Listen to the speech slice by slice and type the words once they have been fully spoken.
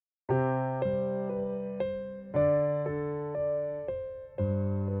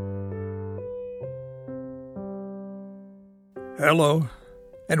Hello,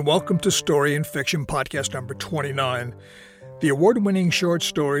 and welcome to Story and Fiction Podcast number 29, the award-winning short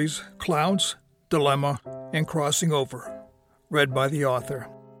stories Clouds, Dilemma, and Crossing Over, read by the author.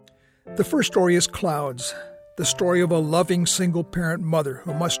 The first story is Clouds, the story of a loving single-parent mother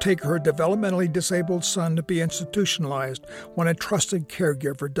who must take her developmentally disabled son to be institutionalized when a trusted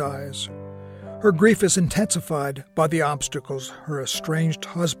caregiver dies. Her grief is intensified by the obstacles her estranged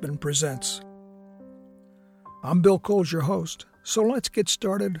husband presents. I'm Bill Coles, your host, so let's get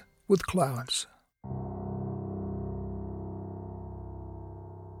started with Clouds.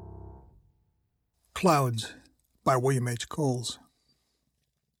 Clouds by William H. Coles.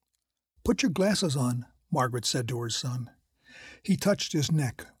 "Put your glasses on," Margaret said to her son. He touched his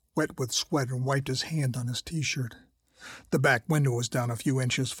neck, wet with sweat, and wiped his hand on his T-shirt. The back window was down a few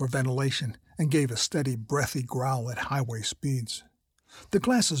inches for ventilation and gave a steady, breathy growl at highway speeds. "The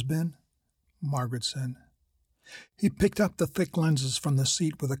glasses, Ben," Margaret said. He picked up the thick lenses from the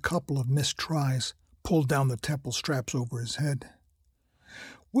seat with a couple of missed tries, pulled down the temple straps over his head.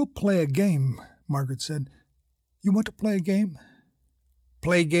 "We'll play a game," Margaret said. "You want to play a game?"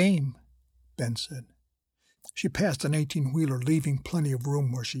 "Play game," Ben said. She passed an 18-wheeler, leaving plenty of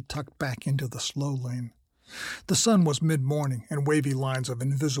room where she tucked back into the slow lane. The sun was mid-morning, and wavy lines of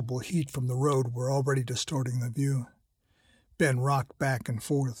invisible heat from the road were already distorting the view. Ben rocked back and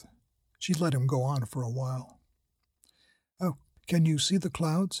forth. She let him go on for a while. "Oh, can you see the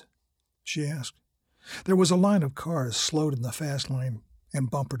clouds?" she asked. There was a line of cars slowed in the fast lane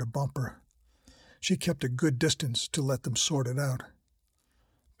and bumper to bumper. She kept a good distance to let them sort it out.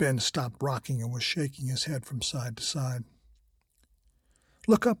 Ben stopped rocking and was shaking his head from side to side.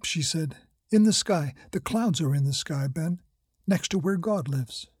 "Look up," she said. "In the sky. The clouds are in the sky, Ben, next to where God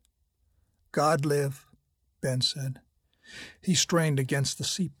lives." "God live," Ben said. He strained against the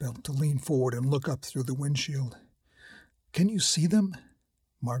seatbelt to lean forward and look up through the windshield. "Can you see them?"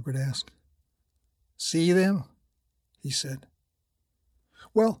 Margaret asked. "See them?" he said.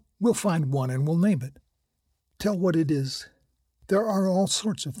 "Well, we'll find one and we'll name it. Tell what it is. There are all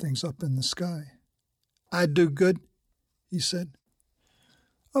sorts of things up in the sky." "I do good," he said.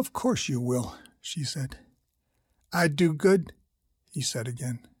 "Of course you will," she said. "I do good," he said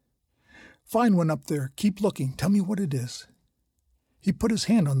again. "Find one up there. Keep looking. Tell me what it is." He put his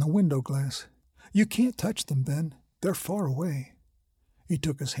hand on the window glass. "You can't touch them, Ben. They're far away." He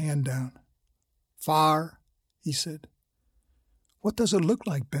took his hand down. "Far," he said. "What does it look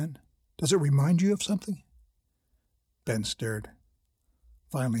like, Ben? Does it remind you of something?" Ben stared.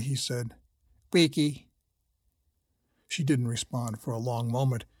 Finally he said, "Wiki." She didn't respond for a long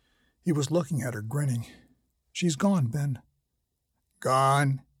moment. He was looking at her, grinning. "She's gone, Ben."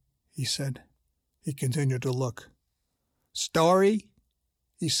 "Gone," he said. He continued to look. "Story?"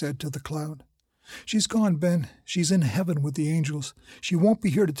 he said to the cloud. "She's gone, Ben. She's in heaven with the angels. She won't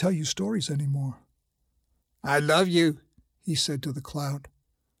be here to tell you stories anymore." "I love you," he said to the cloud.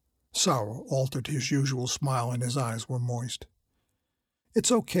 Sorrow altered his usual smile, and his eyes were moist.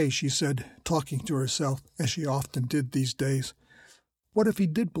 "It's okay," she said, talking to herself, as she often did these days. What if he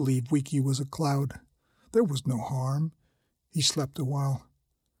did believe Wiki was a cloud? There was no harm. He slept a while.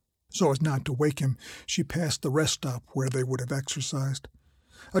 So as not to wake him, she passed the rest stop where they would have exercised.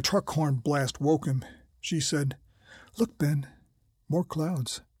 A truck horn blast woke him. She said, "Look, Ben, more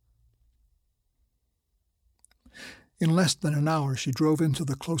clouds." In less than an hour, she drove into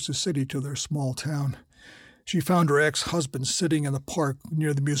the closest city to their small town. She found her ex-husband sitting in the park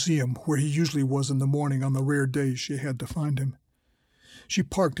near the museum, where he usually was in the morning on the rare days she had to find him. She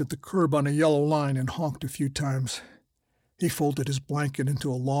parked at the curb on a yellow line and honked a few times. He folded his blanket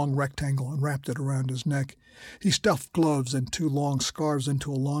into a long rectangle and wrapped it around his neck. He stuffed gloves and 2 long scarves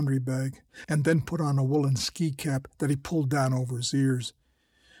into a laundry bag, and then put on a woolen ski cap that he pulled down over his ears.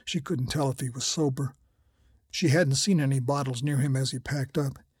 She couldn't tell if he was sober. She hadn't seen any bottles near him as he packed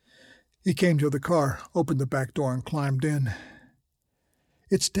up. He came to the car, opened the back door, and climbed in.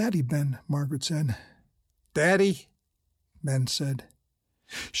 "It's Daddy, Ben," Margaret said. "Daddy?" Ben said.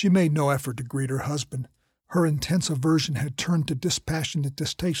 She made no effort to greet her husband. Her intense aversion had turned to dispassionate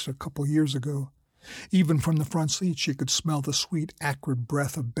distaste a couple years ago. Even from the front seat she could smell the sweet, acrid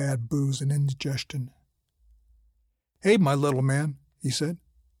breath of bad booze and indigestion. "Hey, my little man," he said.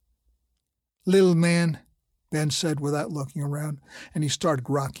 "Little man," Ben said without looking around, and he started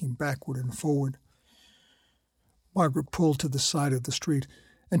rocking backward and forward. Margaret pulled to the side of the street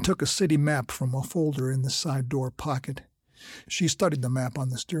and took a city map from a folder in the side door pocket. She studied the map on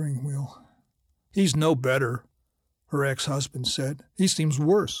the steering wheel. "He's no better," her ex-husband said. "He seems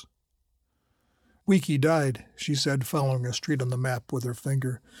worse." "Wiki died," she said, following a street on the map with her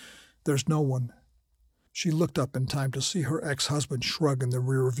finger. "There's no one." She looked up in time to see her ex-husband shrug in the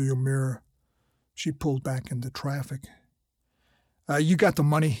rearview mirror. She pulled back into traffic. You got the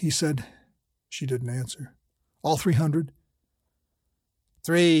money, he said. She didn't answer. All 300?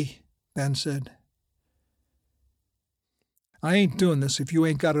 3, Ben said. I ain't doing this if you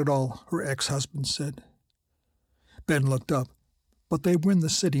ain't got it all, her ex-husband said. Ben looked up, but they were in the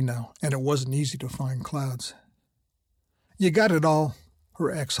city now, and it wasn't easy to find clouds. You got it all?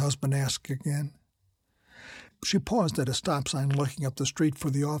 Her ex-husband asked again. She paused at a stop sign looking up the street for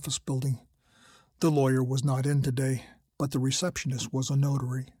the office building. The lawyer was not in today, but the receptionist was a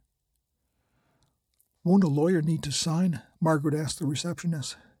notary. Won't a lawyer need to sign? Margaret asked the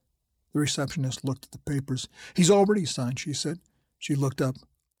receptionist. The receptionist looked at the papers. He's already signed, she said. She looked up.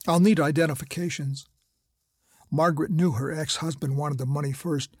 I'll need identifications. Margaret knew her ex-husband wanted the money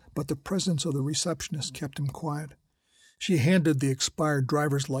first, but the presence of the receptionist kept him quiet. She handed the expired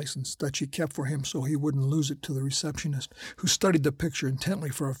driver's license that she kept for him so he wouldn't lose it to the receptionist, who studied the picture intently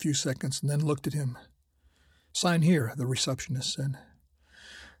for a few seconds and then looked at him. Sign here, the receptionist said.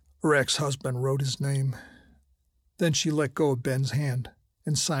 Her ex-husband wrote his name. Then she let go of Ben's hand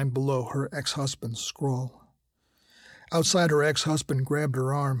and signed below her ex-husband's scrawl. Outside, her ex-husband grabbed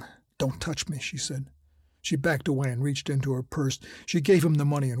her arm. Don't touch me, she said. She backed away and reached into her purse. She gave him the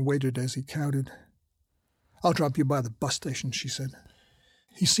money and waited as he counted. I'll drop you by the bus station, she said.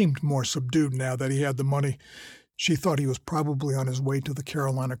 He seemed more subdued now that he had the money. She thought he was probably on his way to the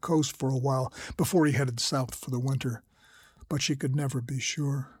Carolina coast for a while before he headed south for the winter, but she could never be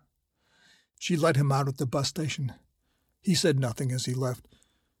sure. She let him out at the bus station. He said nothing as he left.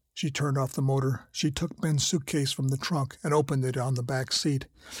 She turned off the motor. She took Ben's suitcase from the trunk and opened it on the back seat.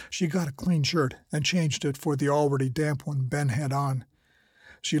 She got a clean shirt and changed it for the already damp one Ben had on.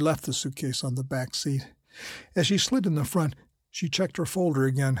 She left the suitcase on the back seat. As she slid in the front, she checked her folder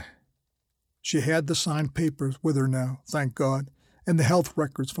again. She had the signed papers with her now, thank God, and the health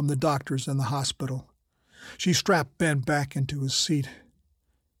records from the doctors and the hospital. She strapped Ben back into his seat.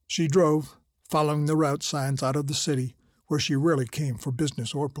 She drove, following the route signs out of the city, where she rarely came for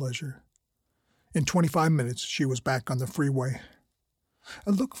business or pleasure. In 25 minutes, she was back on the freeway.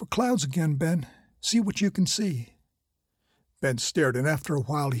 Look for clouds again, Ben. See what you can see. Ben stared, and after a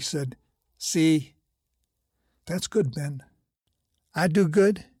while he said, See? That's good, Ben. I do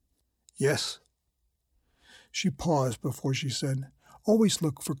good? Yes. She paused before she said, Always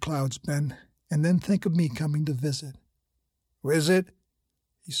look for clouds, Ben, and then think of me coming to visit. Visit?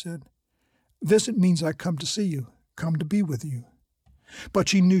 He said. Visit means I come to see you, come to be with you. But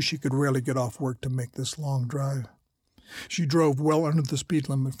she knew she could rarely get off work to make this long drive. She drove well under the speed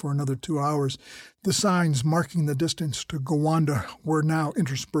limit for another 2 hours. The signs marking the distance to Gowanda were now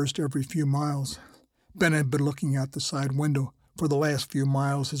interspersed every few miles. Ben had been looking out the side window. For the last few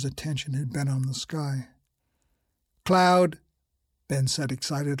miles, his attention had been on the sky. Cloud, Ben said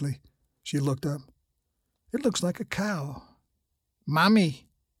excitedly. She looked up. It looks like a cow. Mommy,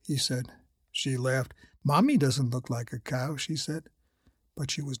 he said. She laughed. Mommy doesn't look like a cow, she said.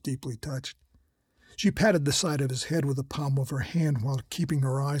 But she was deeply touched. She patted the side of his head with the palm of her hand while keeping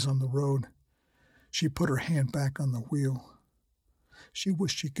her eyes on the road. She put her hand back on the wheel. She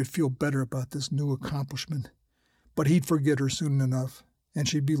wished she could feel better about this new accomplishment, but he'd forget her soon enough, and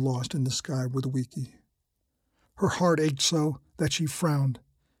she'd be lost in the sky with Weekie. Her heart ached so that she frowned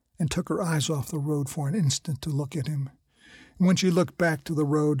and took her eyes off the road for an instant to look at him. And when she looked back to the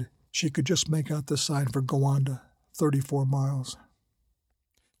road, she could just make out the sign for Gowanda, 34 miles.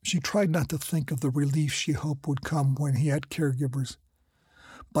 She tried not to think of the relief she hoped would come when he had caregivers,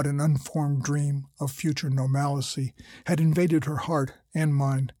 but an unformed dream of future normalcy had invaded her heart and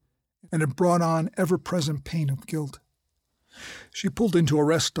mind, and it brought on ever-present pain of guilt. She pulled into a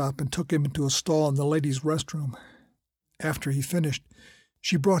rest stop and took him into a stall in the ladies' restroom. After he finished,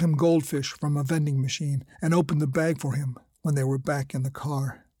 she brought him goldfish from a vending machine and opened the bag for him when they were back in the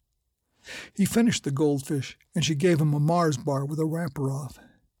car. He finished the goldfish, and she gave him a Mars bar with a wrapper off.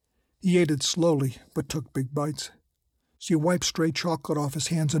 He ate it slowly, but took big bites. She wiped stray chocolate off his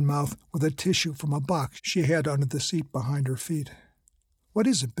hands and mouth with a tissue from a box she had under the seat behind her feet. What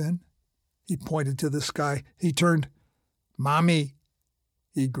is it, Ben? He pointed to the sky. He turned. Mommy!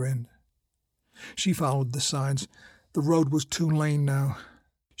 He grinned. She followed the signs. The road was 2-lane now.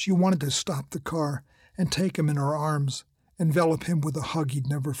 She wanted to stop the car and take him in her arms, envelop him with a hug he'd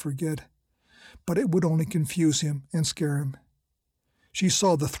never forget. But it would only confuse him and scare him. She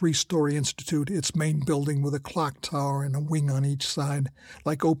saw the 3-story institute, its main building with a clock tower and a wing on each side,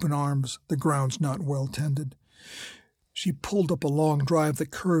 like open arms, the grounds not well tended. She pulled up a long drive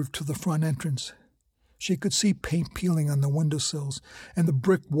that curved to the front entrance. She could see paint peeling on the windowsills and the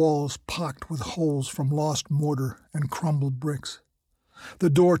brick walls pocked with holes from lost mortar and crumbled bricks.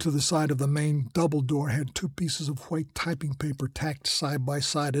 The door to the side of the main double door had 2 pieces of white typing paper tacked side by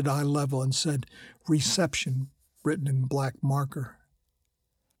side at eye level and said "Reception" written in black marker.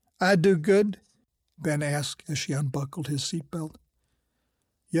 "I do good?" Ben asked as she unbuckled his seatbelt.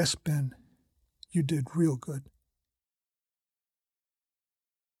 "Yes, Ben, you did real good."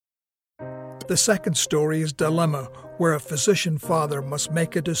 The second story is Dilemma, where a physician father must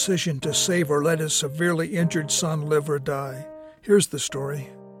make a decision to save or let his severely injured son live or die. Here's the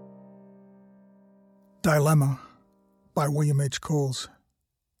story. Dilemma by William H. Coles.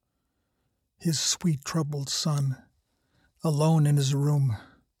 His sweet, troubled son, alone in his room,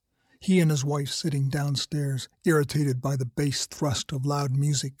 he and his wife sitting downstairs, irritated by the bass thrust of loud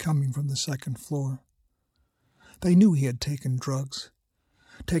music coming from the second floor. They knew he had taken drugs,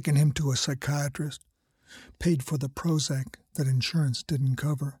 taken him to a psychiatrist, paid for the Prozac that insurance didn't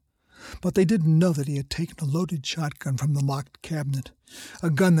cover. But they didn't know that he had taken a loaded shotgun from the locked cabinet,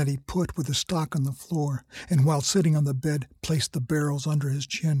 a gun that he put with the stock on the floor, and while sitting on the bed, placed the barrels under his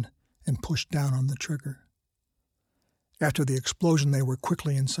chin and pushed down on the trigger. After the explosion, they were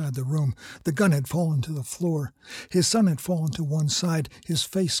quickly inside the room. The gun had fallen to the floor. His son had fallen to one side, his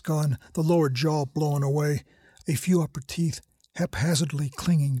face gone, the lower jaw blown away, a few upper teeth haphazardly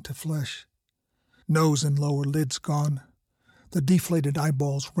clinging to flesh. Nose and lower lids gone. The deflated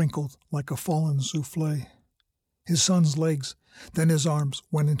eyeballs wrinkled like a fallen soufflé. His son's legs, then his arms,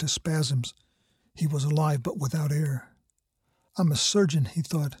 went into spasms. He was alive but without air. "I'm a surgeon," he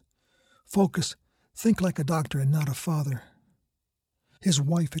thought. "Focus. Think like a doctor and not a father." His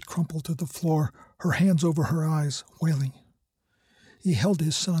wife had crumpled to the floor, her hands over her eyes, wailing. He held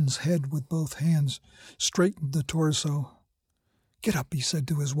his son's head with both hands, straightened the torso. "Get up," he said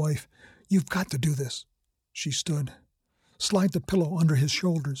to his wife. "You've got to do this." She stood. "Slide the pillow under his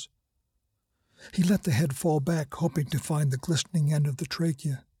shoulders." He let the head fall back, hoping to find the glistening end of the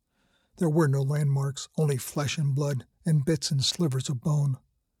trachea. There were no landmarks, only flesh and blood, and bits and slivers of bone.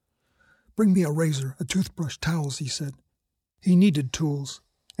 "Bring me a razor, a toothbrush, towels," he said. He needed tools,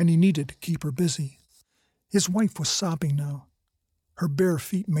 and he needed to keep her busy. His wife was sobbing now. Her bare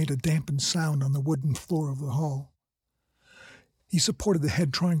feet made a dampened sound on the wooden floor of the hall. He supported the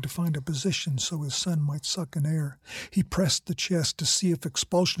head, trying to find a position so his son might suck in air. He pressed the chest to see if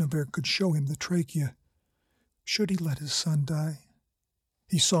expulsion of air could show him the trachea. Should he let his son die?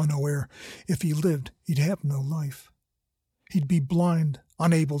 He saw no air. If he lived, he'd have no life. He'd be blind,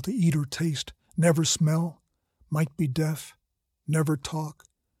 unable to eat or taste, never smell, might be deaf, never talk.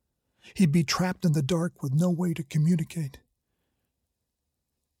 He'd be trapped in the dark with no way to communicate.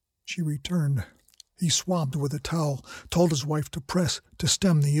 She returned. He swabbed with a towel, told his wife to press to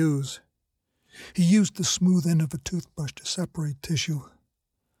stem the ooze. He used the smooth end of a toothbrush to separate tissue.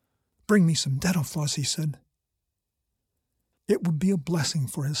 "Bring me some dental floss," he said. It would be a blessing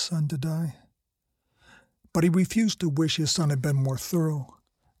for his son to die. But he refused to wish his son had been more thorough,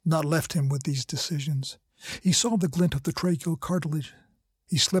 not left him with these decisions. He saw the glint of the tracheal cartilage.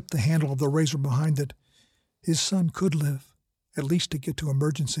 He slipped the handle of the razor behind it. His son could live, at least to get to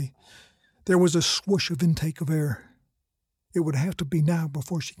emergency. There was a swoosh of intake of air. It would have to be now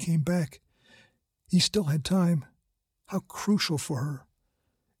before she came back. He still had time. How crucial for her.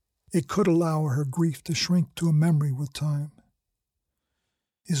 It could allow her grief to shrink to a memory with time.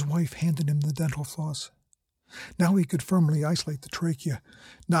 His wife handed him the dental floss. Now he could firmly isolate the trachea,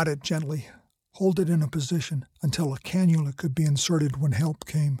 knot it gently, hold it in a position until a cannula could be inserted when help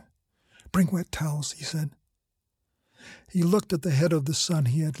came. "Bring wet towels," he said. He looked at the head of the son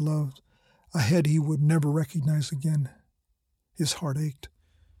he had loved, a head he would never recognize again. His heart ached.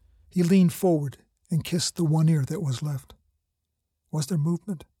 He leaned forward and kissed the one ear that was left. Was there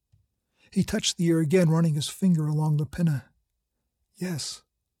movement? He touched the ear again, running his finger along the pinna. Yes,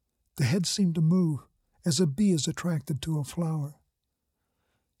 the head seemed to move, as a bee is attracted to a flower.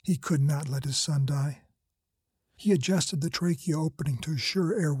 He could not let his son die. He adjusted the trachea opening to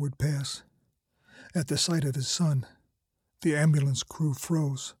assure air would pass. At the sight of his son, the ambulance crew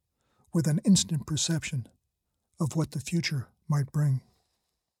froze, with an instant perception of what the future might bring.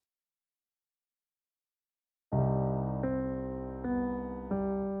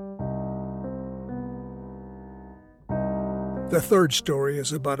 The third story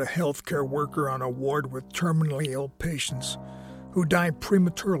is about a healthcare worker on a ward with terminally ill patients who die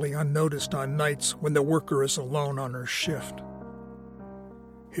prematurely unnoticed on nights when the worker is alone on her shift.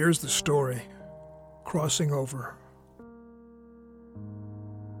 Here's the story, Crossing Over.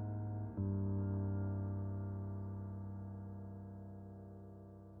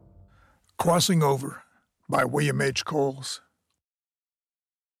 Crossing Over, by William H. Coles.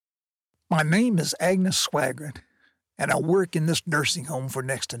 My name is Agnes Swaggart, and I work in this nursing home for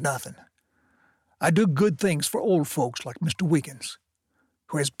next to nothing. I do good things for old folks like Mr. Wiggins,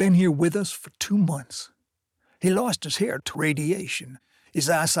 who has been here with us for 2 months. He lost his hair to radiation, his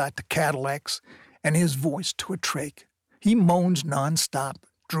eyesight to cataracts, and his voice to a trach. He moans nonstop,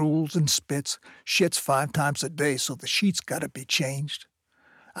 drools and spits, shits 5 times a day so the sheets gotta be changed.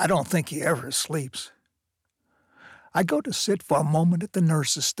 I don't think he ever sleeps. I go to sit for a moment at the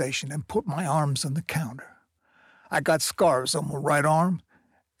nurse's station and put my arms on the counter. I got scars on my right arm,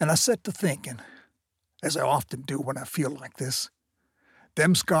 and I set to thinking, as I often do when I feel like this.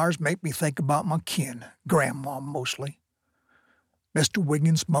 Them scars make me think about my kin, Grandma mostly. Mr.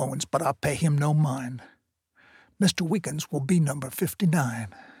 Wiggins moans, but I pay him no mind. Mr. Wiggins will be number 59.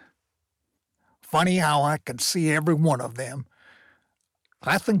 Funny how I can see every one of them.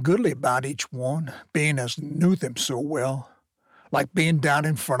 I think goodly about each one, being as knew them so well. Like being down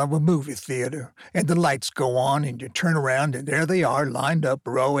in front of a movie theater, and the lights go on, and you turn around, and there they are, lined up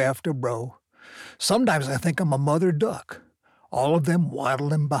row after row. Sometimes I think I'm a mother duck, all of them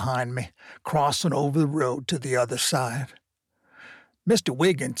waddling behind me, crossing over the road to the other side. Mr.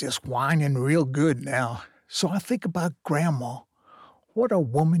 Wiggins is whining real good now, so I think about Grandma. What a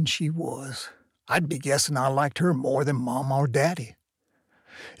woman she was. I'd be guessing I liked her more than Mama or Daddy.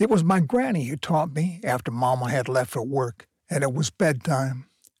 It was my granny who taught me after Mama had left for work, and it was bedtime.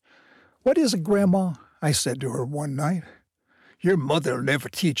 "What is it, Grandma?" I said to her one night. "Your mother'll never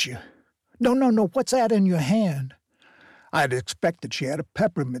teach you." No, what's that in your hand?" I'd expected she had a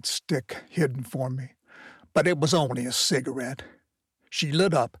peppermint stick hidden for me, but it was only a cigarette. She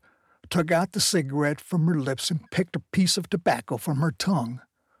lit up, took out the cigarette from her lips, and picked a piece of tobacco from her tongue.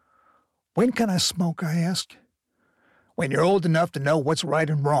 "When can I smoke?" I asked. "When you're old enough to know what's right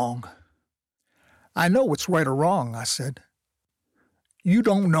and wrong." "I know what's right or wrong," I said. "You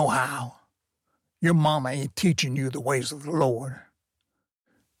don't know how. Your mama ain't teaching you the ways of the Lord."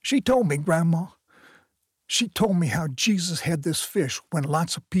 "She told me, Grandma. She told me how Jesus had this fish when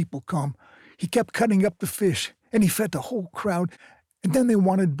lots of people come. He kept cutting up the fish, and he fed the whole crowd, and then they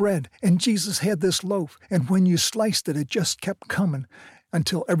wanted bread, and Jesus had this loaf, and when you sliced it, it just kept coming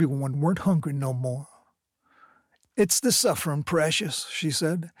until everyone weren't hungry no more." "It's the suffering, precious," she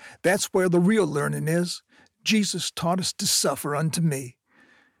said. "That's where the real learning is. Jesus taught us to suffer unto me.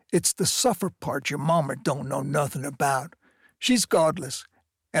 It's the suffer part your mama don't know nothing about. She's godless,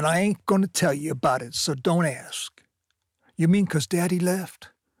 and I ain't going to tell you about it, so don't ask." "You mean 'cause Daddy left?"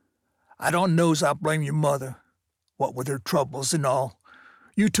 "I don't know's I blame your mother, what with her troubles and all.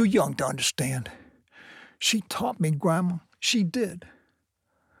 You're too young to understand. She taught me, Grandma. She did."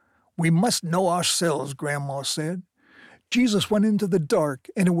 "We must know ourselves," Grandma said. "Jesus went into the dark,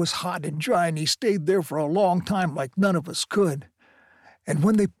 and it was hot and dry, and he stayed there for a long time like none of us could. And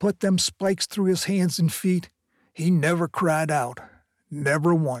when they put them spikes through his hands and feet, he never cried out,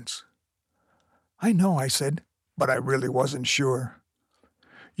 never once." "I know," I said, but I really wasn't sure.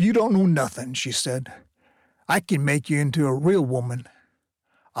 "You don't know nothing," she said. "I can make you into a real woman."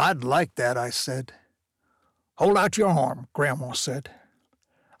 "I'd like that," I said. "Hold out your arm," Grandma said.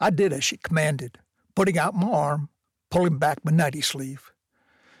 I did as she commanded, putting out my arm, pulling back my nightie sleeve.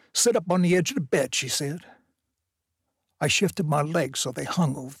 "Sit up on the edge of the bed," she said. I shifted my legs so they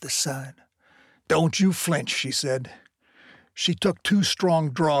hung over the side. "Don't you flinch," she said. She took 2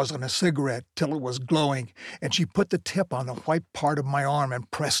 strong draws on a cigarette till it was glowing, and she put the tip on the white part of my arm and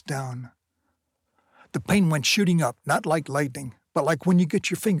pressed down. The pain went shooting up, not like lightning, but like when you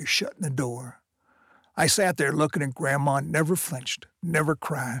get your fingers shut in the door. I sat there looking at Grandma and never flinched, never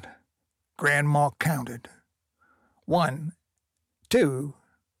cried. Grandma counted. 1, 2,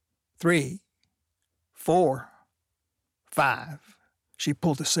 3, 4, 5. She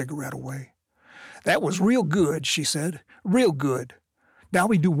pulled the cigarette away. "That was real good," she said. "Real good. Now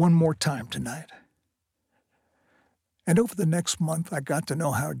we do one more time tonight." And over the next month, I got to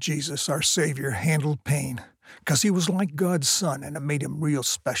know how Jesus, our Savior, handled pain, 'cause he was like God's son, and it made him real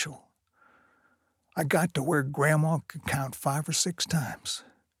special. I got to where Grandma could count 5 or 6 times.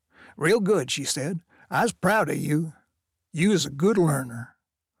 "Real good," she said. "I was proud of you. You is a good learner."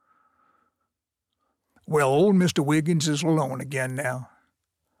 Well, old Mr. Wiggins is alone again now.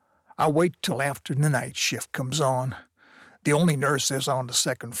 I wait till after the night shift comes on. The only nurse is on the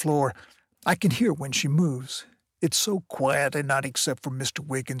 2nd floor. I can hear when she moves. It's so quiet at night except for Mr.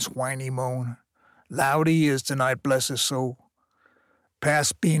 Wiggins' whiny moan. Loud he is tonight, bless his soul.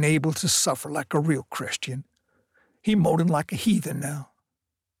 Past being able to suffer like a real Christian. He moaning like a heathen now.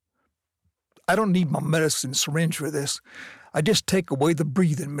 I don't need my medicine syringe for this. I just take away the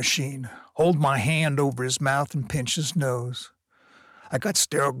breathing machine, hold my hand over his mouth and pinch his nose. I got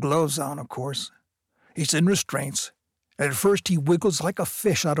sterile gloves on, of course. He's in restraints, and at first he wiggles like a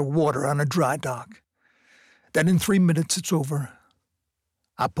fish out of water on a dry dock. Then in 3 minutes it's over.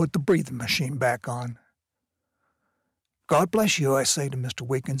 I put the breathing machine back on. God bless you, I say to Mr.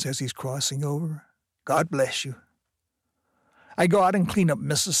 Wiggins as he's crossing over. God bless you. I go out and clean up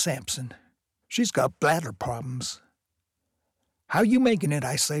Mrs. Sampson. She's got bladder problems. How you making it,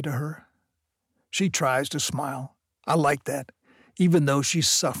 I say to her. She tries to smile. I like that, even though she's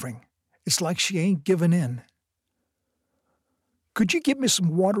suffering. It's like she ain't giving in. Could you give me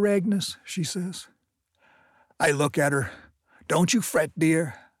some water, Agnes? She says. I look at her. Don't you fret,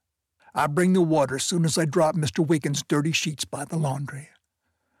 dear. I'll bring the water as soon as I drop Mr. Wiggins' dirty sheets by the laundry.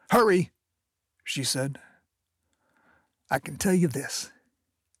 Hurry, she said. I can tell you this.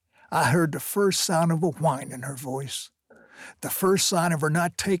 I heard the first sound of a whine in her voice. The first sign of her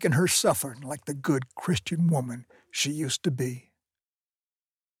not taking her suffering like the good Christian woman she used to be.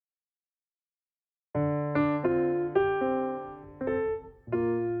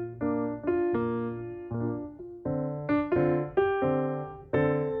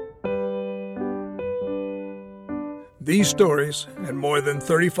 These stories, and more than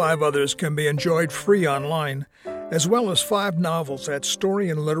 35 others, can be enjoyed free online, as well as 5 novels at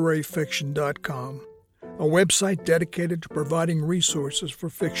storyandliteraryfiction.com, a website dedicated to providing resources for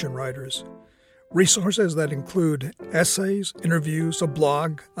fiction writers. Resources that include essays, interviews, a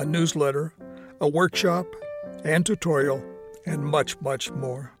blog, a newsletter, a workshop, and tutorial, and much, much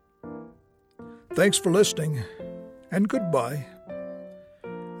more. Thanks for listening, and goodbye.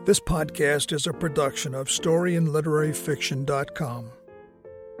 This podcast is a production of storyandliteraryfiction.com.